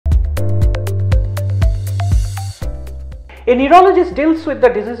A neurologist deals with the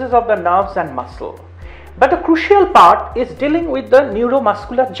diseases of the nerves and muscle, but a crucial part is dealing with the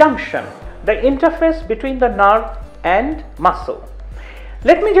neuromuscular junction, the interface between the nerve and muscle.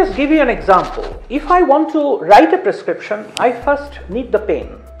 Let me just give you an example. If I want to write a prescription, I first need the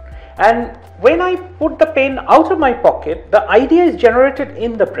pen, and when I put the pen out of my pocket, the idea is generated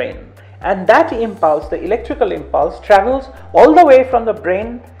in the brain, and that impulse, the electrical impulse, travels all the way from the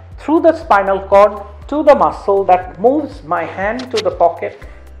brain through the spinal cord to the muscle that moves my hand to the pocket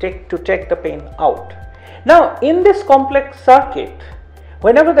to take the pen out. Now, in this complex circuit,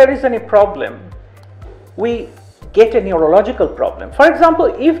 whenever there is any problem, we get a neurological problem. For example,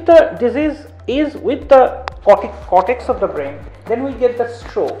 if the disease is with the cortex of the brain, then we get the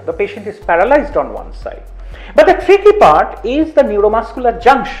stroke. The patient is paralyzed on one side. But the tricky part is the neuromuscular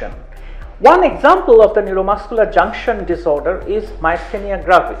junction. One example of the neuromuscular junction disorder is myasthenia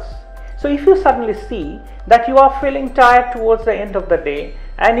gravis. So if you suddenly see that you are feeling tired towards the end of the day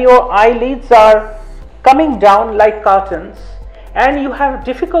and your eyelids are coming down like curtains, and you have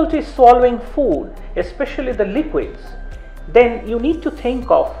difficulty swallowing food, especially the liquids, then you need to think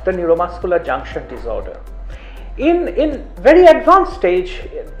of the neuromuscular junction disorder. In very advanced stage,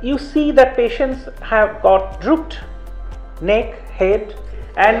 you see that patients have got drooped neck, head,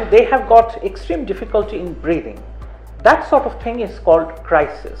 and they have got extreme difficulty in breathing. That sort of thing is called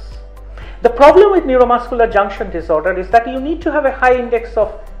crisis. The problem with neuromuscular junction disorder is that you need to have a high index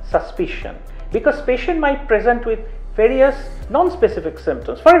of suspicion, because patient might present with various non-specific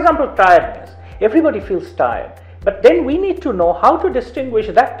symptoms. For example, tiredness. Everybody feels tired, but then we need to know how to distinguish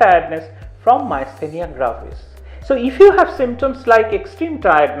that tiredness from myasthenia gravis. So if you have symptoms like extreme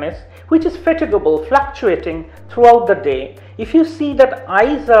tiredness, which is fatigable, fluctuating throughout the day, if you see that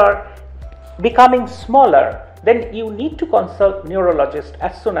eyes are becoming smaller, then you need to consult neurologist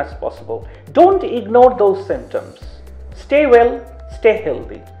as soon as possible. Don't ignore those symptoms. Stay well, stay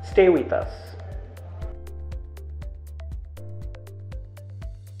healthy, stay with us.